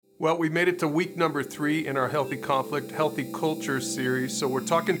Well, we made it to week number 3 in our Healthy Conflict, Healthy Culture series. So we're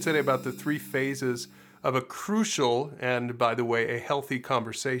talking today about the 3 phases of a crucial and, by the way, a healthy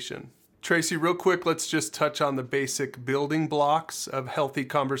conversation. Tracy, real quick, let's just touch on the basic building blocks of healthy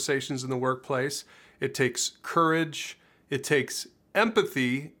conversations in the workplace. It takes courage, it takes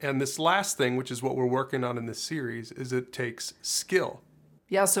empathy, and this last thing, which is what we're working on in this series, is it takes skill.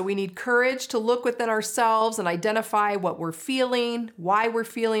 Yeah, so we need courage to look within ourselves and identify what we're feeling, why we're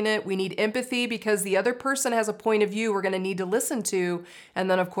feeling it. We need empathy because the other person has a point of view we're going to need to listen to.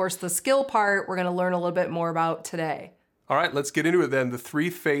 And then, of course, the skill part we're going to learn a little bit more about today. All right, let's get into it then. The 3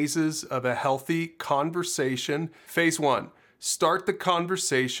 phases of a healthy conversation. Phase 1, start the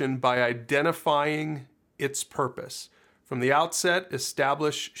conversation by identifying its purpose. From the outset,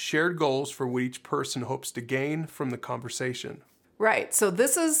 establish shared goals for what each person hopes to gain from the conversation. Right. So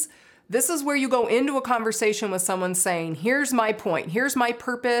this is where you go into a conversation with someone saying, here's my point, here's my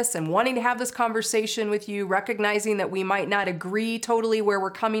purpose, and wanting to have this conversation with you, recognizing that we might not agree totally where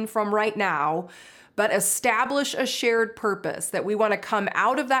we're coming from right now, but establish a shared purpose that we want to come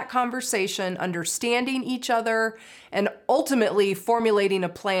out of that conversation, understanding each other, and ultimately formulating a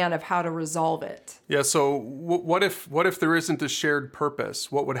plan of how to resolve it. Yeah, so what if there isn't a shared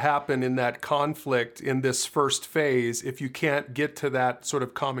purpose? What would happen in that conflict in this first phase if you can't get to that sort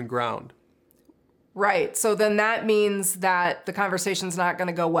of common ground? Right. So then that means that the conversation's not going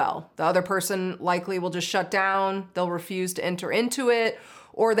to go well. The other person likely will just shut down. They'll refuse to enter into it,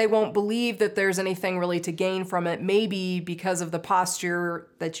 or they won't believe that there's anything really to gain from it, maybe because of the posture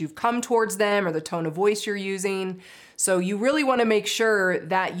that you've come towards them or the tone of voice you're using. So you really want to make sure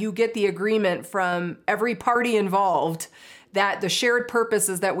that you get the agreement from every party involved that the shared purpose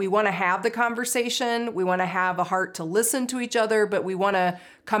is that we want to have the conversation, we want to have a heart to listen to each other, but we want to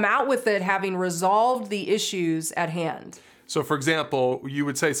come out with it having resolved the issues at hand. So for example, you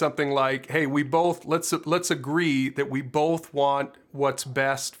would say something like, hey, let's agree that we both want what's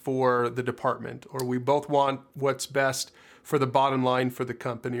best for the department, or we both want what's best for the bottom line for the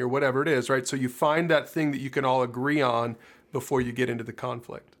company, or whatever it is, right? So you find that thing that you can all agree on before you get into the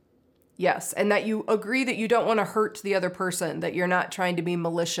conflict. Yes, and that you agree that you don't want to hurt the other person, that you're not trying to be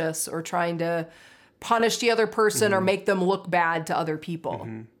malicious or trying to punish the other person or make them look bad to other people.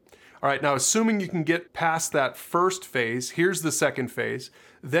 All right, now assuming you can get past that first phase, here's the second phase.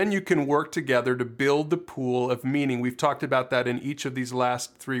 Then you can work together to build the pool of meaning. We've talked about that in each of these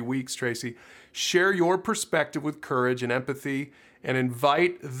last 3 weeks, Tracy. Share your perspective with courage and empathy and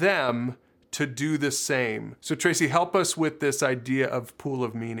invite them to do the same. So Tracy, help us with this idea of pool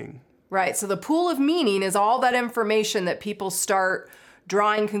of meaning. Right, so the pool of meaning is all that information that people start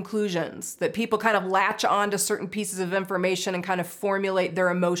drawing conclusions, that people kind of latch on to certain pieces of information and kind of formulate their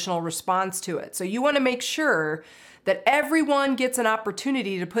emotional response to it. So you want to make sure that everyone gets an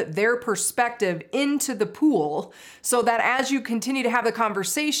opportunity to put their perspective into the pool so that as you continue to have the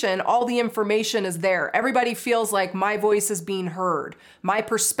conversation, all the information is there. Everybody feels like my voice is being heard. My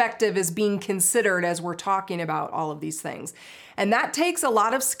perspective is being considered as we're talking about all of these things. And that takes a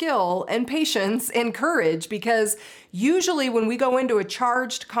lot of skill and patience and courage because usually when we go into a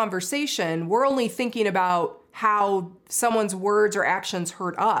charged conversation, we're only thinking about how someone's words or actions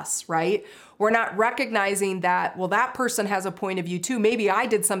hurt us, right? We're not recognizing that, well, that person has a point of view too. Maybe I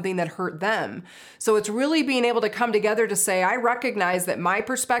did something that hurt them. So it's really being able to come together to say, I recognize that my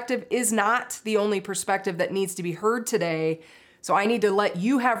perspective is not the only perspective that needs to be heard today. So I need to let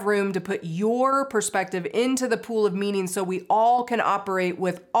you have room to put your perspective into the pool of meaning so we all can operate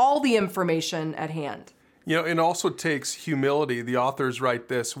with all the information at hand. You know, it also takes humility. The authors write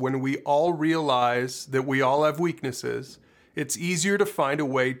this, when we all realize that we all have weaknesses, it's easier to find a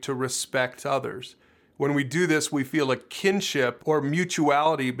way to respect others. When we do this, we feel a kinship or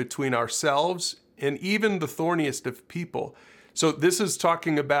mutuality between ourselves and even the thorniest of people. So this is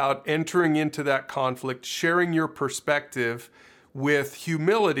talking about entering into that conflict, sharing your perspective with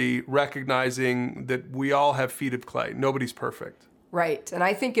humility, recognizing that we all have feet of clay. Nobody's perfect. Right. And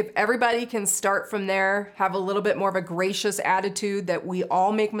I think if everybody can start from there, have a little bit more of a gracious attitude that we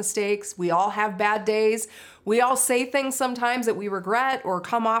all make mistakes, we all have bad days, we all say things sometimes that we regret or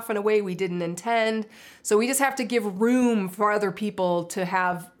come off in a way we didn't intend. So we just have to give room for other people to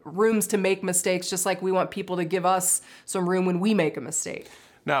have rooms to make mistakes, just like we want people to give us some room when we make a mistake.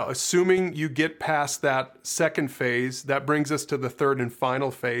 Now, assuming you get past that second phase, that brings us to the third and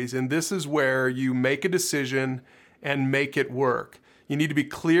final phase. And this is where you make a decision and make it work. You need to be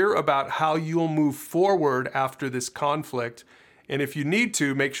clear about how you'll move forward after this conflict. And if you need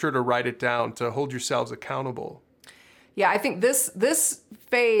to, make sure to write it down to hold yourselves accountable. Yeah, I think this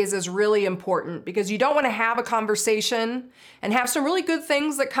phase is really important because you don't want to have a conversation and have some really good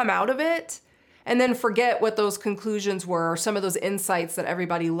things that come out of it and then forget what those conclusions were or some of those insights that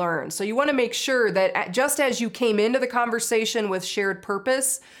everybody learned. So you want to make sure that just as you came into the conversation with shared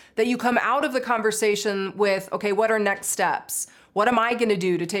purpose, that you come out of the conversation with, okay, what are next steps? What am I going to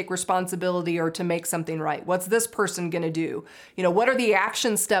do to take responsibility or to make something right? What's this person going to do? What are the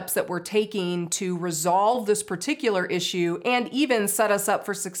action steps that we're taking to resolve this particular issue and even set us up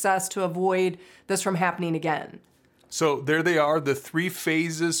for success to avoid this from happening again? So there they are, the 3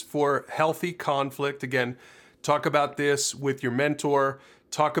 phases for healthy conflict. Again, talk about this with your mentor.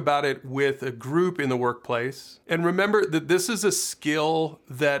 Talk about it with a group in the workplace. And remember that this is a skill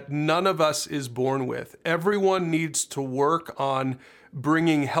that none of us is born with. Everyone needs to work on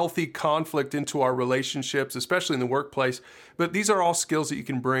bringing healthy conflict into our relationships, especially in the workplace. But these are all skills that you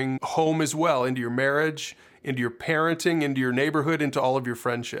can bring home as well, into your marriage, into your parenting, into your neighborhood, into all of your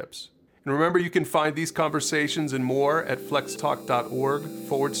friendships. And remember, you can find these conversations and more at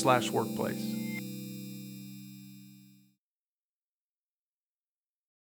flextalk.org/workplace.